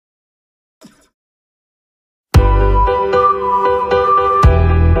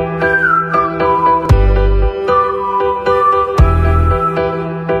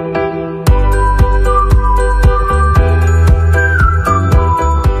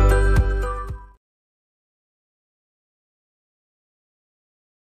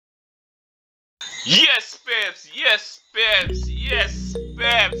Yes, Peps. Yes, Peps. Yes,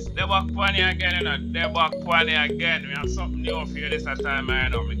 Peps. They back on you again, you know. They back on you again. We have something new for you this time, I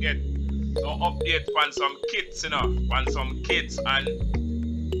know. We get some update on some kits, you know. On some kits and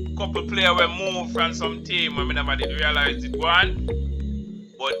couple players will move from some team when we never did realize it one.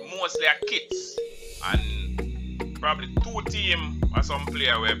 But mostly are kits. And probably two teams or some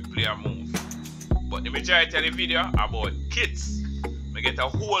player where player move. But the majority of the video about kits. We get a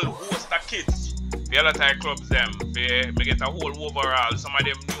whole host of kits. The other type clubs them, we get a whole overall, some of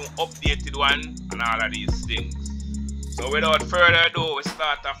them new updated one and all of these things. So without further ado, we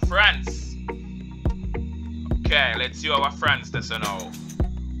start at France. Okay, let's see our France this now.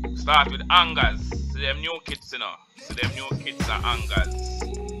 Start with Angers. See them new kits, you know. See them new kits are Angers.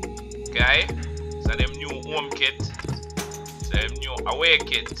 Okay? So them new home kit. So them new away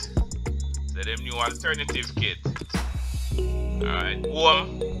kit. So them new alternative kit. Alright,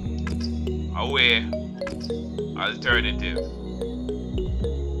 home, away, alternative.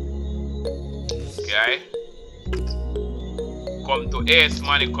 Okay? Come to Ace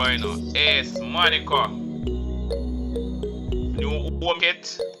Monaco, you know. Ace Monaco. New home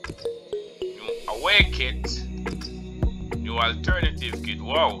kit, new away kit, new alternative kit.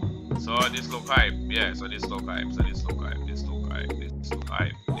 Wow. So this look hype. Yeah, so this look hype. So this look hype. This look hype. This look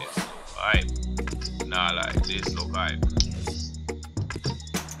hype. This look hype. Nah, like this look hype.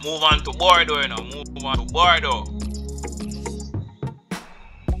 Move on to Bordeaux, you know. Move on to Bordeaux.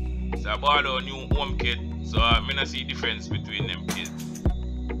 So Bordeaux new home kit. So I don't see difference between them kits.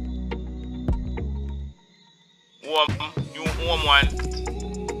 Home, new home one,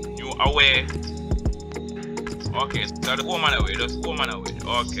 new away. Okay, so the home and away, that's home and away.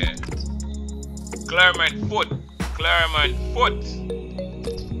 Okay. Clermont Foot.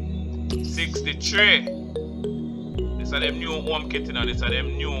 63. These are them new home kit, you know. These are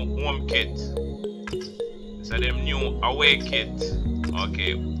them new home kit. These are them new away kit.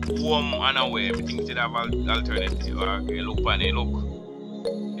 Okay, home and away. I think it have alternative. Okay, look on it, look.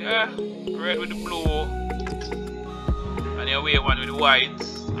 Yeah, red with the blue. And the away one with the white.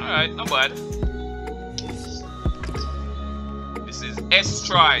 Alright, not bad. This is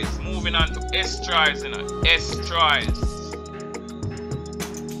S-Tries. Moving on to S-Tries, you know. S-Tries.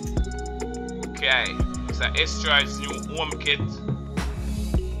 Okay. It's a S-Tries new home kit.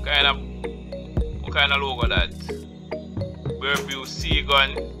 What kind of logo that? Burview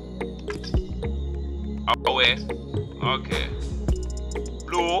Seagun. Away. Okay.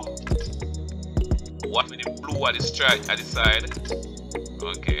 Blue. What with the blue at the stripe at the side?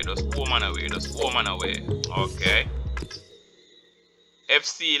 Okay, just home and away, just home and away. Okay.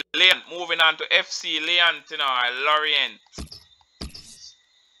 FC Lorient, moving on to FC Lorient, you know, Lorient.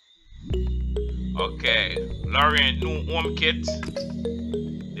 Okay, Lorient new home kit,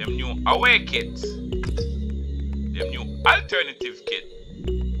 them new away kit, them new alternative kit.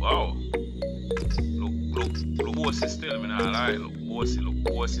 Wow. Look bossy still, I mean, I like, look bossy.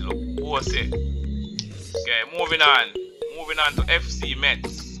 Okay, moving on to FC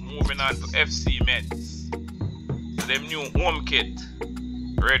Metz. So them new home kit.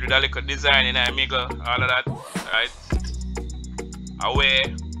 Red with a little design in a middle, all of that. Right?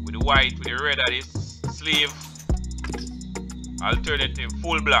 Away with the white, with the red at this sleeve. Alternative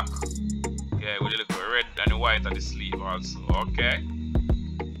full black. Okay, with the little red and the white at the sleeve also. Okay.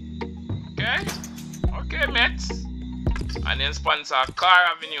 Okay, Metz. And then sponsor Car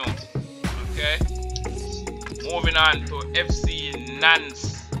Avenue. Okay. Moving on to FC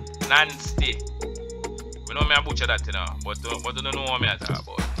Nancy. We know me a butcher that, you know, but you don't know what me I talk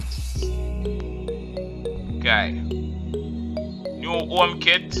about. Okay. New home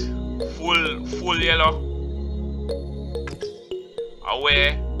kit, full yellow.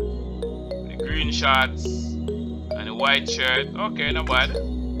 Away, the green shorts and the white shirt. Okay, not bad.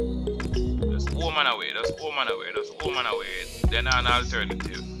 Just home and away. Then an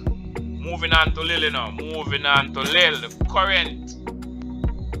alternative. Moving on to Lille now. The current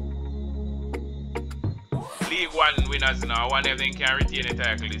League 1 winners now. I wonder if they can retain the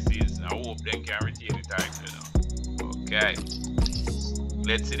title this season. I hope they can retain the title now. Okay.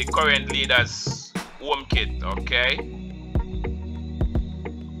 Let's see the current leaders home kit. Okay.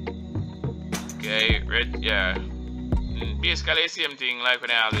 Okay, red, yeah. Basically the same thing like when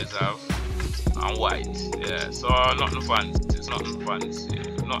I always have. And white. Yeah. So nothing fancy. It's nothing fancy.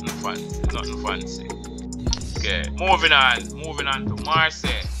 Okay, moving on to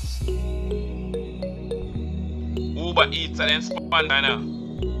Marseille. Uber Eats and then sponsor now.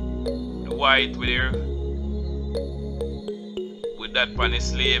 The white with that on the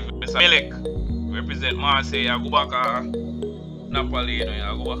sleeve. Mr. Milik represent Marseille. Abubakar Napoli, you know,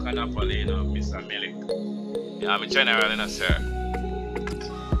 I go back on Napoli, you know, Mr. Milik. Yeah, I'm a general, you know, sir.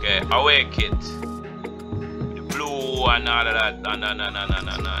 Okay, away kit. The blue and all of that, and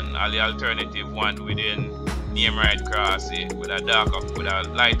all the alternative one within name right cross with a darker, with a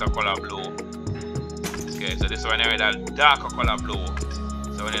lighter color blue. Okay, so this one here with a darker color blue.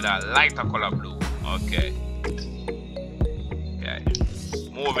 So we need a lighter color blue. Okay. Okay.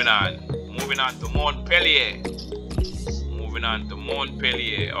 Moving on to Montpellier.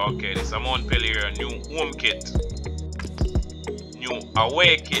 Okay, this is a Montpellier new home kit. New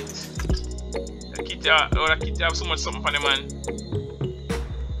away kit. The kit have so much something for the man.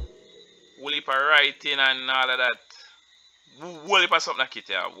 Whole heap of writing and all of that. Whole heap of something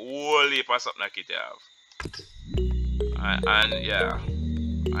kit have. And yeah.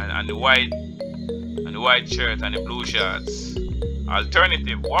 And the white shirt and the blue shorts.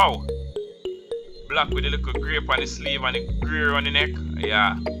 Alternative, wow. Black with a little grape on the sleeve and the grey on the neck.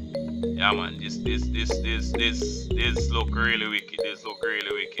 Yeah. Yeah man, this look really wicked.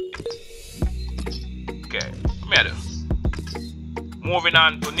 Okay, moving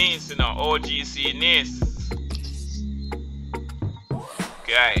on to Nice, you know, OGC Nice.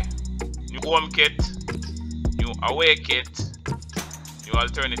 Okay. New home kit, new away kit, new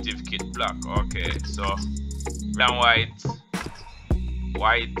alternative kit, black. Okay, so brown, white,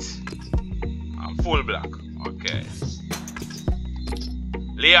 and full black. Okay.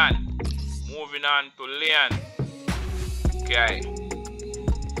 Lyon. Moving on to Lyon. Okay.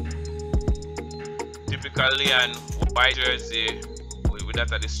 Typical Lyon white jersey with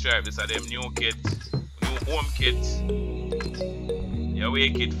that at the stripe. This are them new kit, new home kit. The away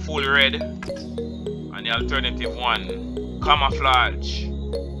kit full red, and the alternative one camouflage,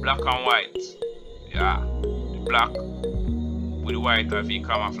 black and white. Yeah, the black with the white of the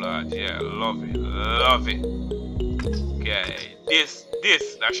camouflage. Yeah, love it. Okay,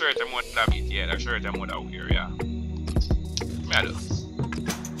 that shirt I'm gonna have it. Yeah, that shirt I'm gonna wear. Yeah.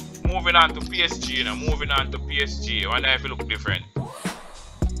 Moving on to PSG, you know. I wonder if it look different.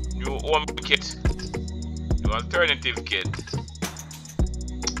 New home kit, new alternative kit,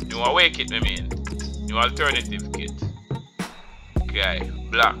 new away kit. New alternative kit. Okay,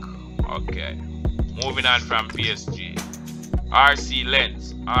 black. Okay. Moving on from PSG. RC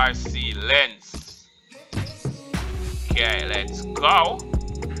Lens. Okay, let's go.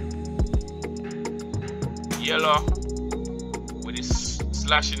 Yellow with this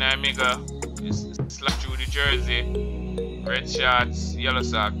slash in Amiga. This slash through the jersey. Red shorts, yellow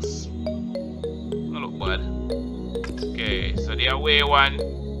socks. No look bad. Okay, so the away one.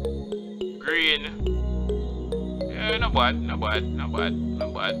 Green. Yeah, not bad.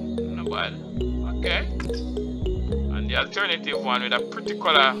 Okay. And the alternative one with a pretty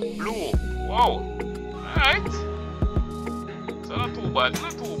color blue. Wow. Alright. So not too bad.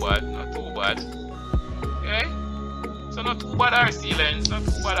 Okay. So not too bad RC Lens.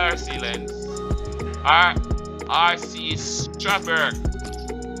 RC Strasbourg.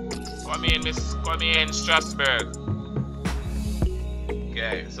 Come in Strasbourg.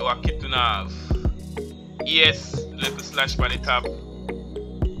 Okay, so what kit to have? Yes, little slash on the top.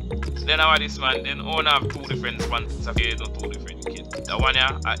 Then I this man, then own have two different sponsors, no two different kits. The one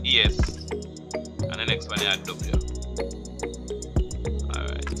here at ES, and the next one here at W.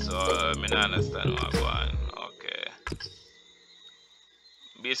 Alright, so I don't understand what I'm going. Okay.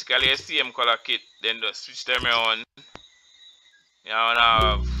 Basically a same color kit, then just switch them around. You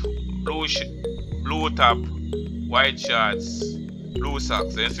have blue top, white shorts, blue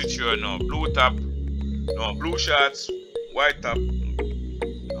socks. Then switch you now. Blue top, no, blue shorts, white top,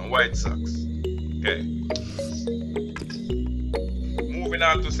 and white socks. Okay. Moving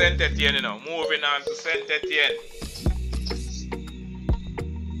on to Saint Etienne, you know.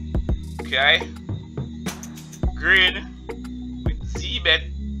 Okay. Green with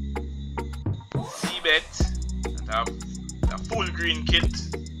vibez. That have a full green kit.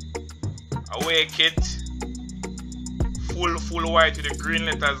 Away kit. Full white with the green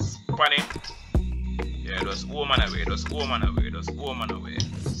letters on it. Yeah, those home and away.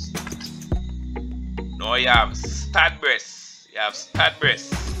 Now you have Stade Brest.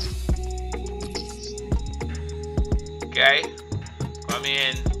 Okay. Come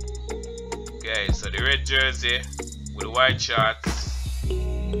in. Okay, so the red jersey with the white shorts.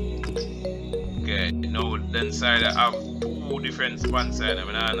 Okay, now then side I have two different sponsors. I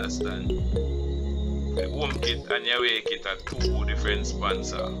don't understand. The home kit and the away kit are two different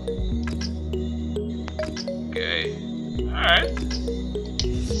sponsors. Okay. Alright.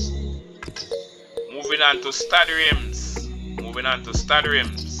 Moving on to Stade Reims.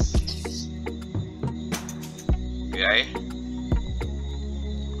 Okay.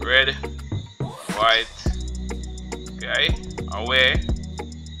 red, white, okay, away,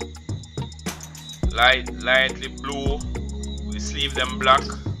 lightly blue, we sleeve them black,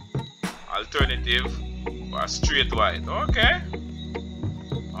 alternative, or straight white, okay,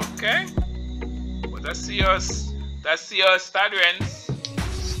 but that's your stadrens.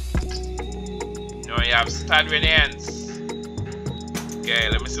 You know, you have stadren ends. Okay,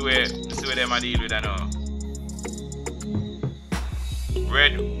 let me see where them are deal with that now.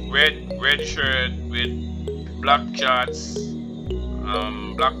 Red shirt with black shorts,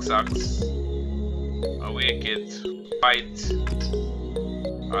 black socks, away kit, white,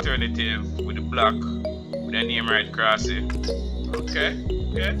 alternative with the black, with the name right across it. Okay,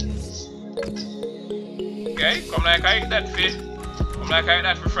 come like I hit that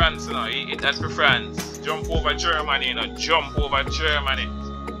for France, you know, he hit that for France. Jump over Germany, you know, jump over Germany,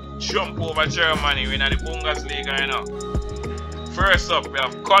 we're in the Bundesliga, you know. First up, we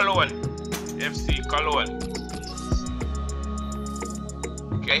have Cologne, FC Cologne.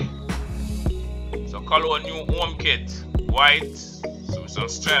 Okay, so Cologne new home kit, white, so some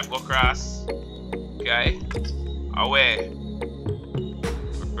stripe go across. Okay, away,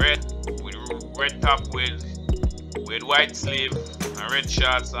 red top with white sleeve and red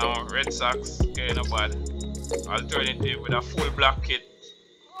shorts and red socks. Okay, not bad. Alternative with a full black kit.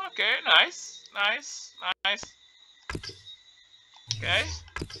 Okay, nice. Okay.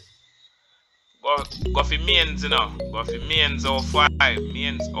 Go for mains, you know. Go for mains 05.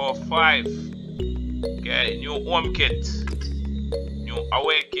 Mains 05. Okay, new home kit. New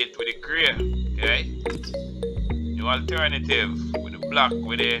away kit with the grey. Okay. New alternative with the black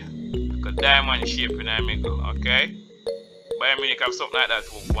with the diamond shape in the middle. Okay. Bayern Munich have something like that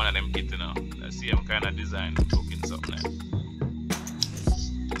for one of them kits, you know. The same kind of design. Looking something like.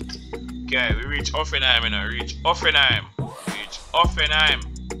 Okay, we reach Offenheim, you know. Offenheim.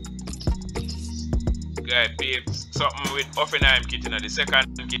 Okay, pay something with Offenheim kit, you know. The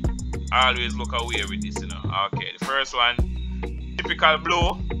second kit, always look away with this, you know. Okay, the first one, typical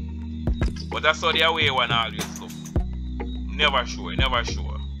blue, but that's how the away one always look. Never sure.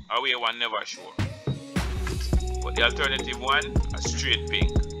 Away one never sure. But the alternative one, a straight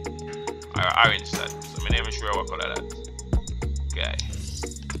pink or orange that. So I'm not even sure what color that. Okay.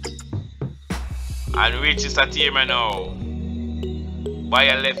 And which is a team now?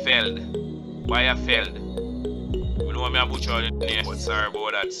 Bayerfeld. We know me a butcher the name, but sorry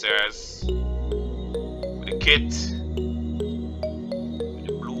about that, sirs. With the kit, with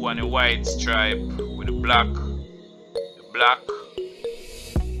the blue and the white stripe, with the black,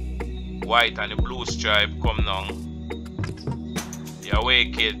 white and the blue stripe come down. The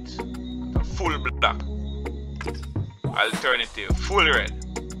away kit, the full black, alternative, full red.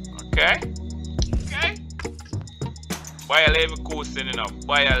 Okay. Bayer Leverkusen, you know.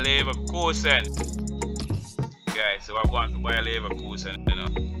 Okay, so we're going to Bayer Leverkusen, you know.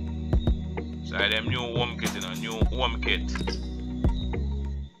 So them new home kit, you know.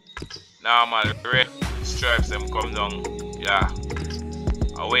 Normal red stripes them come down. Yeah.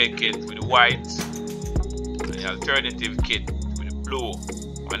 Away kit with the white. And the alternative kit with the blue.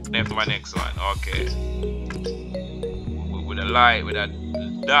 And then for my next one. Okay. With a light, with a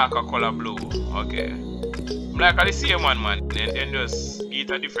darker color blue. Okay. Like the same one, man. Then just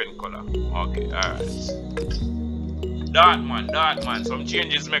get a different color. Okay, alright. Dartman. Some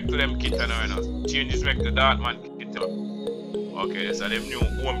changes make to them kit, you know. Changes make to Dartman kit. Okay, so them new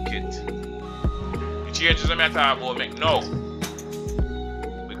home kit. The changes I'm talking about make now.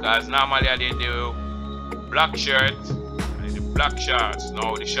 Because normally they do black shirt and the black shorts.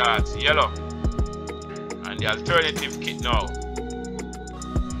 Now the shorts yellow. And the alternative kit now.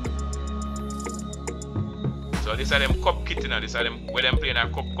 So these are them cup kit, you know. These are them where them playing a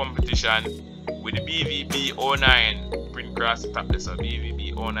cup competition with the BVB 09 print cross the top. This a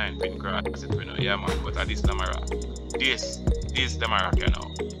BVB 09 print cross it, you know. Yeah, man. But at this Tamara, this Tamara, you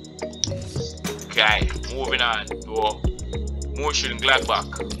know. Okay, moving on to Motion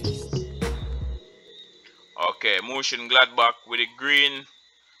Gladbach. Okay, Motion Gladbach with the green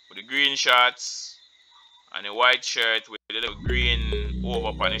shorts and the white shirt with a little green over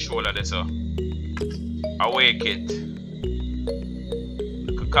up on the shoulder there, so. Away kit.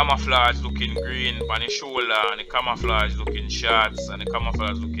 The camouflage looking green on the shoulder, and the camouflage looking shorts, and the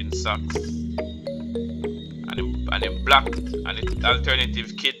camouflage looking socks. And the black and the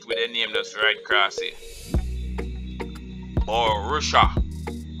alternative kit with the name that's right across it. Borussia.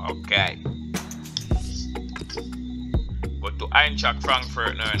 Okay. But to Eintracht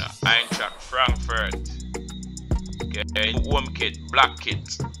Frankfurt now, Eintracht Frankfurt. Okay, home kit, black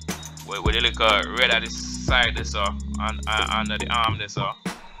kit. With a little red at the side, this and under the arm, this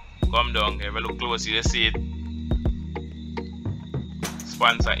Come down, have a look close, you see it.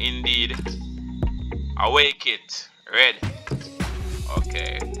 Sponsor Indeed. Away kit, red.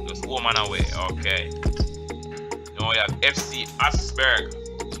 Okay, just home and away. Okay. Now we have FC Asperg.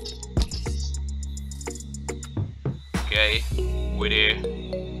 Okay, with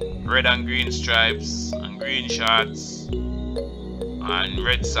the red and green stripes and green shorts and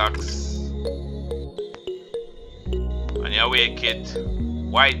red socks. And the away kit,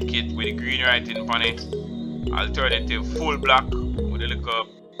 white kit with the green writing on it. Alternative full black with a little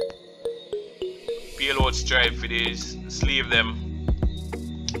payload stripe for this sleeve them.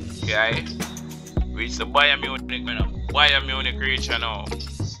 Okay, reach the Bayern Munich, man. Bayern Munich reach now.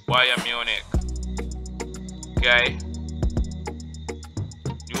 Bayern Munich. Okay,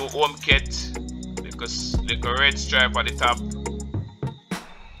 new home kit, like a red stripe at the top.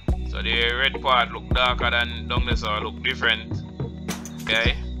 So the red part look darker than down there, so look different.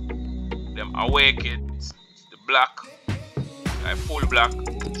 Okay, them away kits, the black, full black.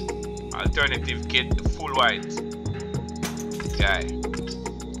 Alternative kit, the full white. Okay.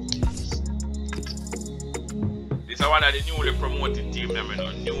 This is one of the newly promoted team, you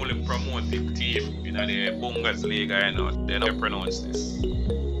know. Newly promoted team in the Bundesliga, you know. They don't pronounce this.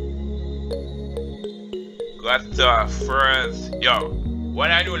 Got first, yo.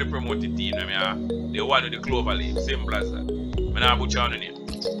 One of the newly promoted team, I mean, the one with the Clover League, simple as that. I'm not butcher on the name.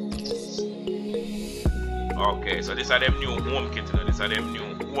 Okay, so this are them new home kit, you know. This are them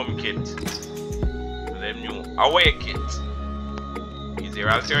new home kit. So them new away kit. Is there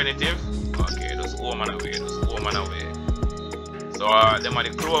alternative? Okay, just home and away, just home and away. So them are the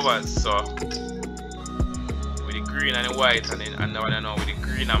clovers, so with the green and the white, and then and now with the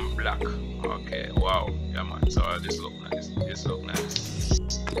green and black. Okay, wow, yeah man. So this look nice. This look nice.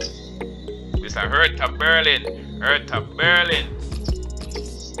 This is Hertha Berlin. Hertha Berlin.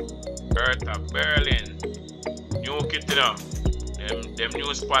 Hertha Berlin. New kit, you know. Them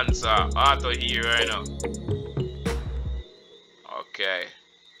new sponsor, Auto here right now. Okay.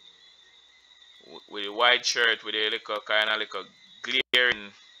 With the white shirt with a little kind of like a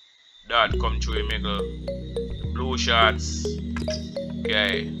glaring dot come through the middle. Blue shorts.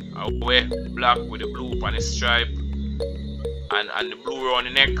 Okay. Away black with the blue on the stripe. And the blue around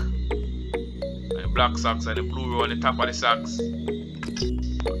the neck. And the black socks and the blue around the top of the socks.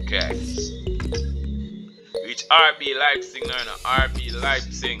 Okay. Which RB Leipzig now, no? RB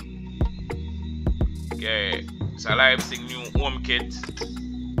Leipzig. Okay, so Leipzig new home kit,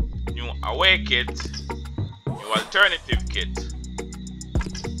 new away kit, new alternative kit.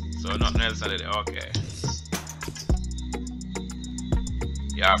 So nothing else on it. Okay.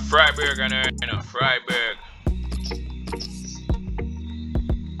 Yeah, Freiburg and you know, Freiburg.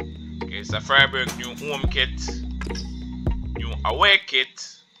 Okay, so Freiburg new home kit, new away kit.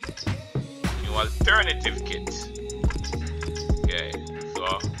 Alternative kit. Okay, so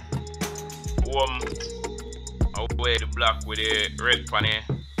home away the black with the red on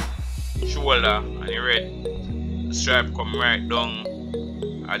the shoulder and the red stripe come right down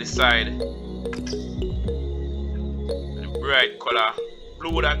at the side. And the bright color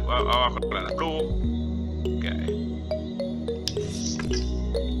blue that color blue. Okay.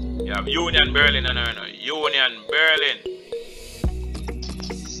 You have Union Berlin and Union Berlin.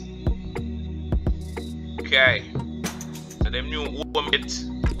 Okay, so them new home kit,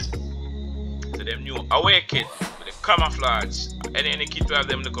 so them new away kit with the camouflage. Any kit to have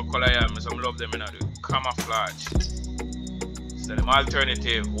them look color, yeah, some love them, you know, the camouflage. So them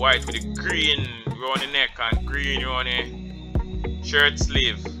alternative white with the green around the neck and green around the shirt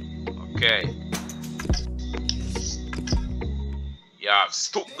sleeve. Okay. Yeah,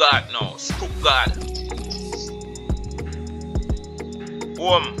 Stuttgart now, Stuttgart.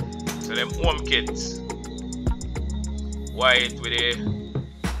 Home, so them home kits. White with a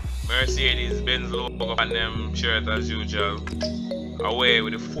Mercedes-Benz logo on them shirt as usual. Away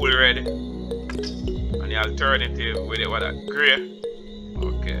with the full red. And the alternative with it, what that grey.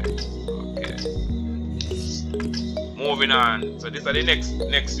 Okay, okay. Moving on. So this are the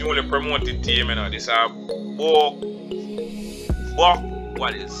next newly promoted team, you know. This are Bochum.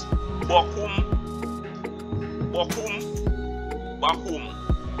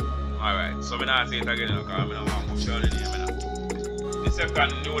 Alright, so I'm not saying it again because I'm not going to push on the name. The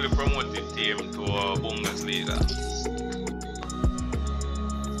second newly promoted team to Bundesliga.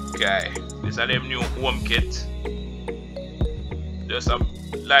 Okay, this are them new home kit. Just a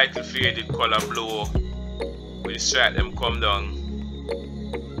lightly faded color blue with the stripe them come down.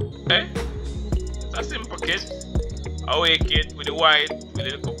 Okay, it's a simple kit. Away kit with the white with a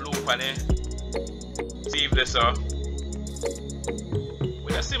little blue on it. Sleeveless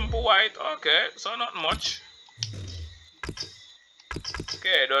with a simple white. Okay, so not much.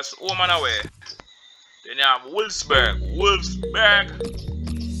 Okay, that's home and away. Then you have Wolfsburg.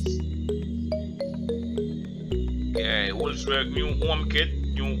 Okay, Wolfsburg new home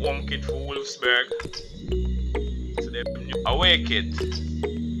kit for Wolfsburg. So they new away kit.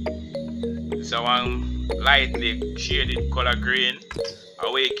 This is one lightly shaded color green.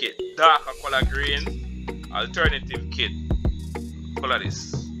 Away kit, darker color green. Alternative kit. Color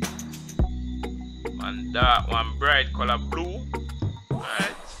this. And that one bright color blue.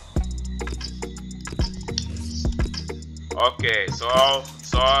 Alright. Okay, so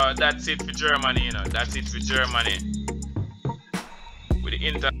that's it for Germany, you know. That's it for Germany. With the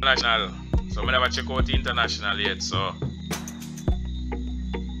international. So I never check out the international yet, so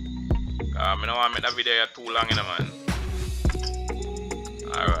I don't want to make the video too long, you know, man.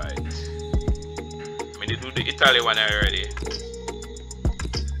 Alright. I do the Italy one already.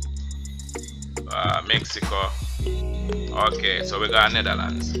 Mexico. Okay, so we got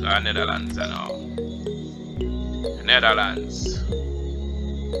Netherlands. Netherlands now. Netherlands.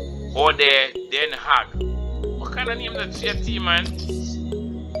 Oh, Den Haag. What kind of name that's your team, man?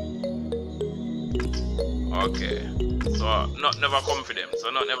 Okay. So never come for them.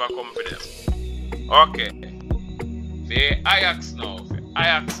 Okay. The Ajax now.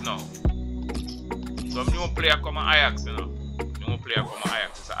 Some new player come Ajax, you know. New player come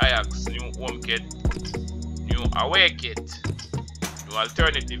Ajax. It's Ajax, new home kit, new away kit, new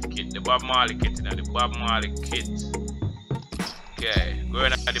alternative kit, the Bob Marley kit, you know, the Bob Marley kit. Okay,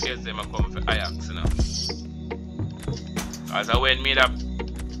 going at the base, they come for Ajax, you know. As I went me that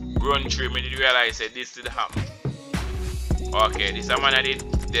run through, me did realize that this did happen. Okay, this man I did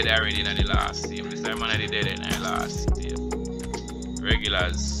dead already in the last team. This man I did dead in the last team.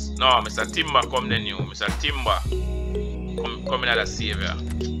 Regulars. No, Mr. Timber come the new. Mr. Timber come in as a savior.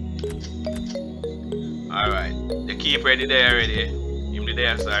 Alright. The keeper ready there already. Him the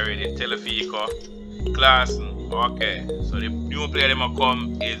there already. Telefico. Klaassen. Okay. So the new player that will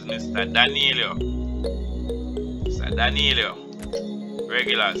come is Mr. Danilo. Mr. Danilo.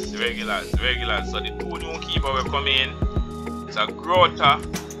 Regulars. So the two new keeper will come in. It's a Grota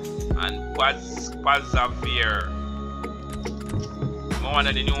and Pazavir. One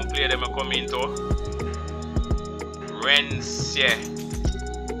of the new players that will come into Rensie.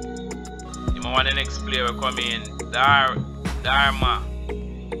 One of the next player will come in Darmami.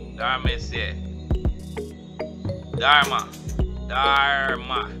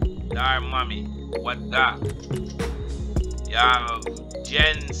 What that? You have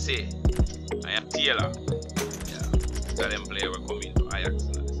Jensi. I have Taylor. Yeah. So them player will come into Ajax.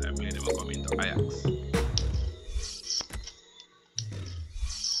 So them player will come into Ajax.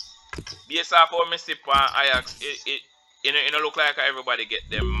 Based off how I see on Ajax, it look like everybody get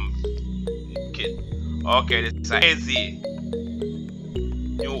them kit. Okay, this is a easy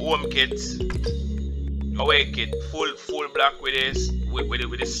new home kit, away kit, full black with this,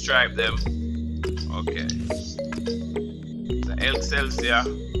 with the stripe them. Okay, it's a Excelsior.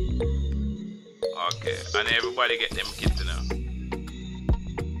 Okay, and everybody get them kit now.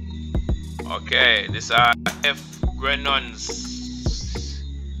 Okay, this is F Grenonsen.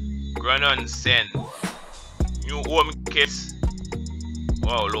 New home kit.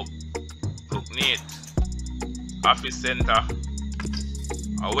 Wow, look neat. Office center.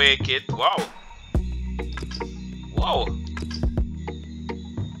 Away kit. Wow.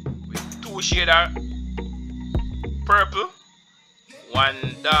 With two shader purple.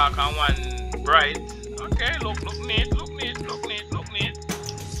 One dark and one bright. Okay, look neat.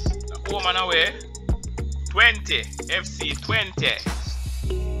 Home and away. 20. FC 20.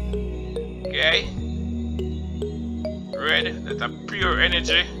 Okay. Red, that's a pure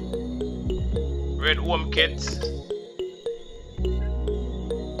energy. Red home kit.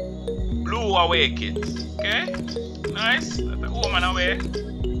 Blue away kit. Okay. Nice. That's a home and away.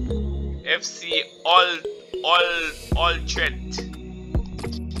 FC all threat.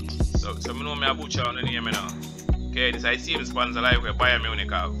 So I know me a butcher on the name now. Okay, this I see the sponsor like where Bayern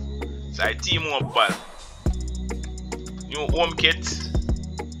Munich have. So I team up ball. New home kit.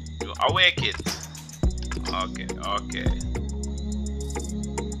 Away kit. Okay.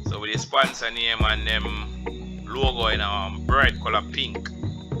 So with the sponsor name and them logo in bright color pink.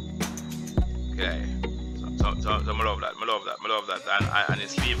 Okay. So I love that. And the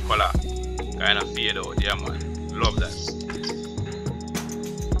sleeve color kind of fade out. Yeah, man. Love that.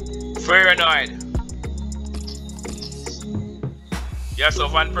 Fahrenheit. Yes, so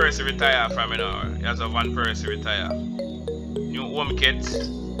one person retire from now. Yes, so one person retire. New home kit.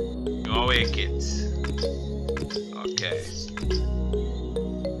 Away kit. Okay.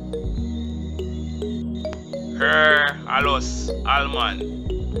 Her Alos Alman.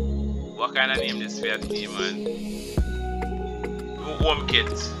 What kind of name this for your team, man? New home kit.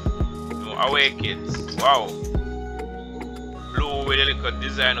 New away kit. Wow. Blue with a little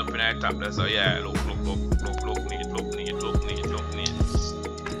design up in the top there. So yeah, look neat.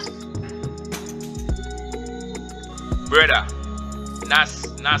 Brother.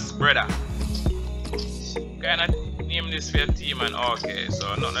 Nas brother. Kind of name this for your team, man. Okay,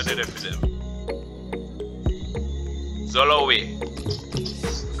 so nothing of that for them. Zolowe.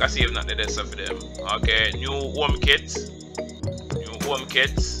 Because he have not the rest of them. Okay, new home kit.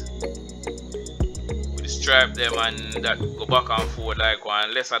 We stripe them and that go back and forth like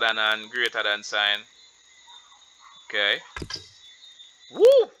one lesser than and greater than sign. Okay.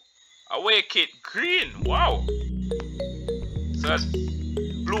 Woo! Away kit green. Wow. So that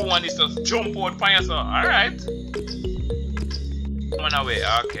blue one is just jump out pan yourself. Alright. One away.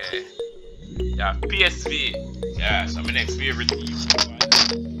 Okay. Yeah, PSV. Yeah, so my next favorite team.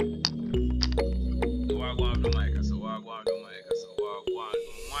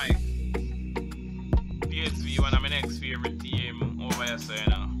 PSV, one of my next favorite team over here, so you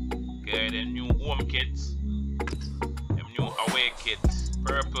know. Okay, the new home kit, the new away kit,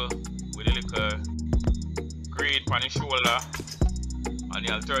 purple with a little green on the shoulder, and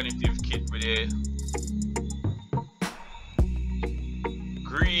the alternative kit with the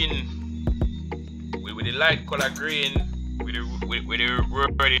green. With the light color green, with the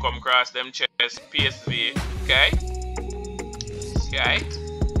word come across them chest, PSV, okay?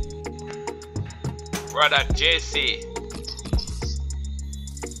 Brother JC.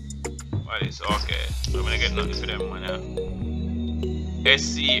 What is okay? So I'm gonna get nothing for them, man.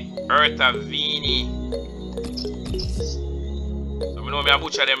 SC Ertavini. I know me a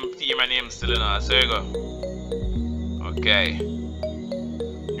butcher them team and name still in so you go. Okay.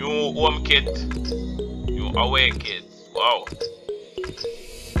 New home kit. Away kit. Wow.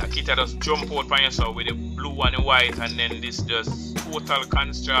 The kit just jump out on yourself with the blue and the white, and then this just total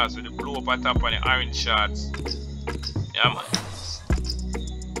contrast with the blue up on top and the orange shorts. Yeah, man.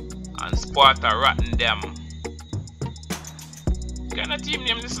 And Sparta Rotterdam. Kind of team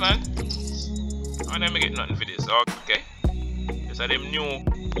name this, man? And then we get nothing for this. Okay. These are them new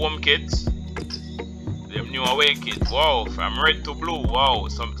home kits. Them new away kit. Wow, from red to blue. Wow,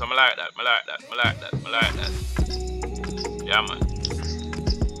 some like that. I like that. Yeah, man.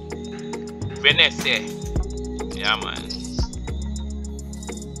 Venice. Yeah, man.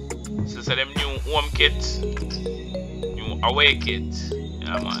 So them new home kit. New away kit.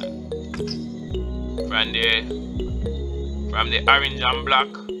 Yeah, man. From the orange and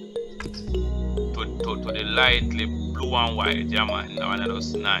black to the lightly blue and white. Yeah, man. That one of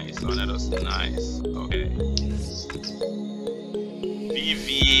those nice. Okay. VV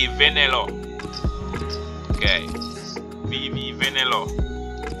Venelo. Okay. VV Venelo.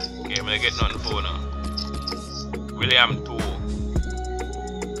 Okay, I'm gonna get nothing for now. William 2.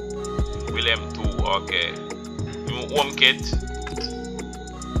 Okay. New home kit.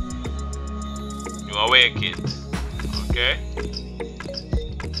 New away kit. Okay.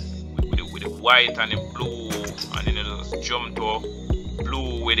 With the white and the blue, and then just jump to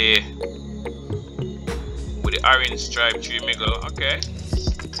blue with the orange stripe through the middle. Okay.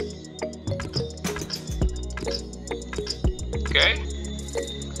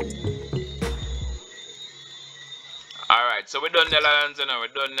 Alright, so we're done Netherlands now.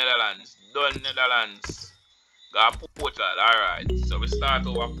 Got Portugal. Alright, so we start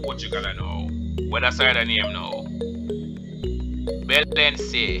over Portugal now. What that side of the name now?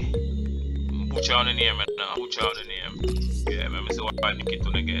 Belense. Butcher on the name now. Yeah, let me see what I need to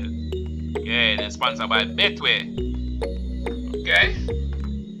again. Yeah, then sponsored by Betway. Okay.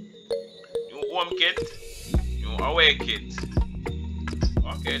 New home kit. New away kit.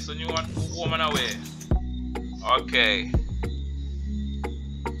 Okay, so you want home and away. Okay.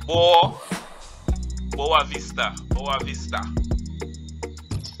 Boa Vista.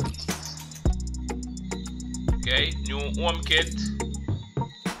 Okay, new home kit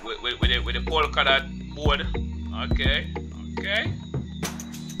with the polka dot board. Okay.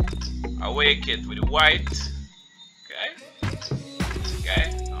 Away kit with the white.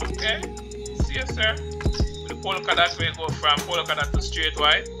 Okay. See you, sir. With the polka dot, we go from polka dot to straight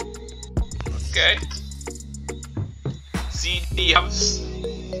white. Okay. CD halves.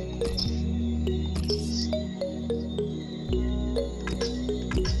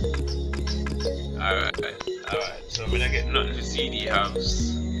 Alright. So I'm gonna get nothing for CD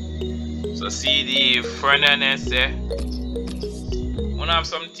halves. So CD Fernandez. Wanna have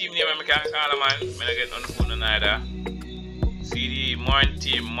some team name I can call them, man. I'm gonna get on the phone neither. CD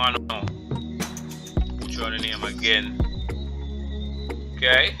Monty Mano. Put show the name again.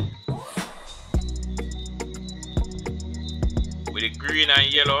 Okay. With the green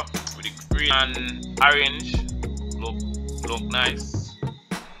and yellow, with the green and orange, look nice.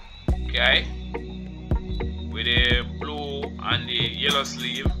 Okay. With the blue and the yellow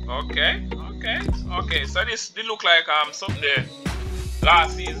sleeve. Okay. So this look like something there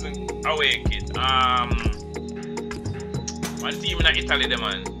last season away kit. One team in Italy, the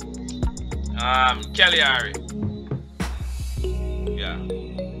man. Cagliari. Yeah,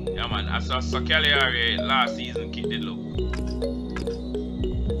 man. I saw Cagliari last season kit did look.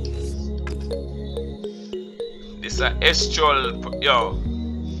 This is a Estrol, yo.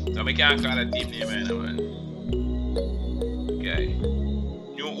 So we can't call a team name, man. Okay.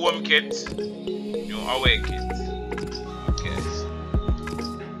 New home kit, new away kit. Okay.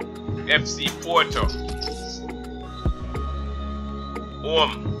 FC Porto.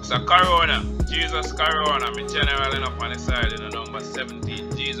 Home. It's a Corona. Jesus Corona. My general enough on the side in the number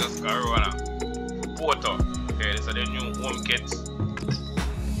 17. Jesus Corona. Porto. Okay, this is the new home kit. This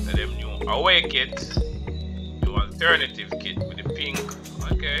is the new away kit. New alternative kit with the pink.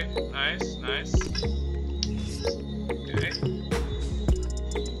 Okay, nice. Okay.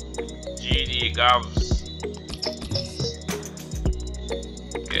 GD Gavs.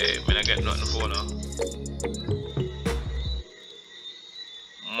 Okay, I'm not get nothing for now.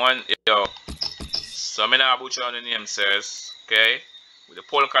 Yo. So I'm not butcher on the name, sirs. Okay. With the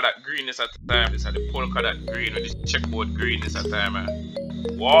polka dot green is at the time. This is the polka dot green with the checkerboard green is at the time.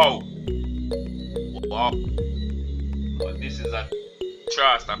 Wow. But this is a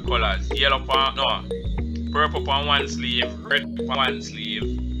trust of colors. Yellow on purple on one sleeve, red on one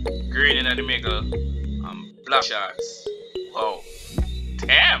sleeve, green in the middle, and black shorts. Wow.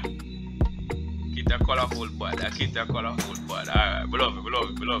 Damn. Get a colorful bud. Alright, we love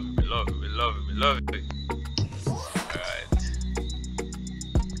it. Alright.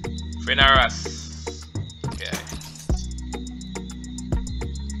 Fenaras. Okay.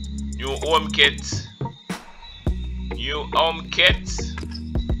 New home kit.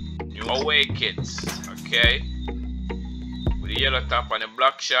 New away kit. Okay. With the yellow top and the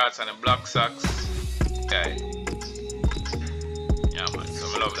black shorts and the black socks. Okay. Yeah, man. So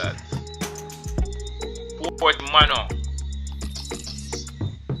we love that. Portmano.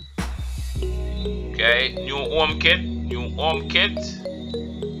 Okay, new home kit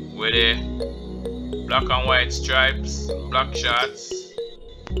with the black and white stripes, black shorts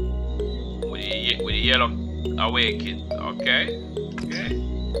with the yellow away kit. Okay.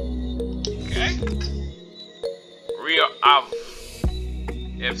 Rio Ave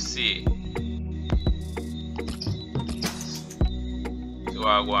FC. So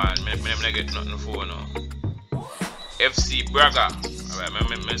I go on. I'm get nothing for now. FC Braga. Alright,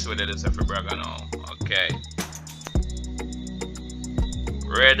 I'm see what that is for Braga now. Okay.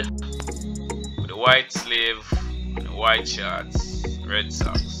 Red with the white sleeve and the white shorts. Red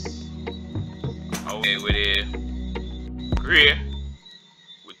socks. Away with the grey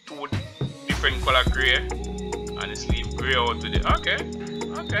with two different color grey and the sleeve grey out with it. Okay.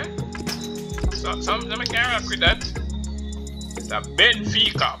 So some can rock with that. It's a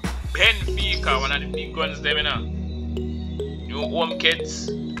Benfica, one of the big guns them, you know. New home kits,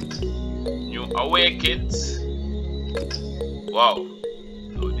 new away kits. Wow.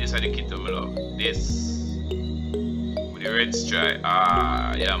 So this are the kit I love. This with the red stripe.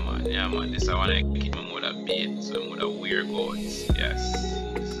 Yeah man. This I want to keep my mother beat, so my mother wear goats. Yes.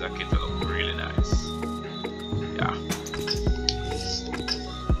 This is a kit that look really nice. Yeah.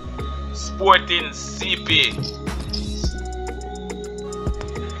 Sporting CP.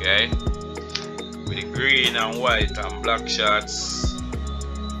 Okay. With the green and white and black shorts.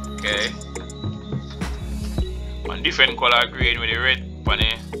 Okay. One different color green with the red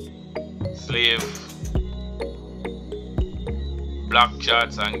bunny sleeve, black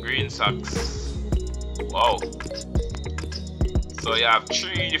shorts and green socks. Wow. So you have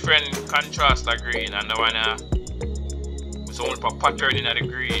three different contrasts of green and the one with some pattern in the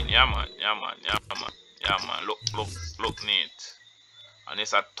green. Yeah man. Look neat. And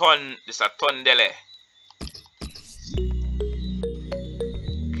it's a tondele.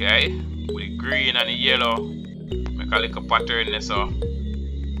 Okay, with the green and the yellow, make a little pattern there, so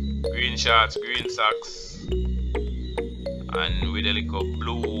green shorts, green socks, and with a little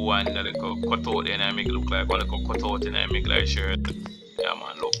blue and a little cutout then I make it look like a little cutout and I make like shirt. Yeah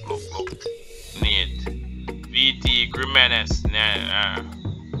man, look neat. VT Grimenes.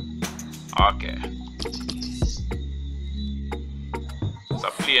 Okay. It's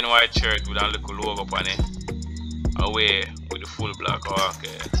a plain white shirt with a little logo on it. Away with the full black.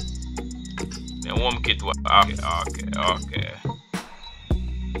 Okay. The home kit. Okay.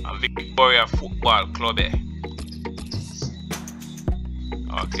 And Victoria Football Club.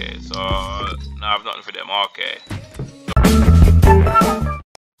 Okay, so now I have nothing for them. Okay.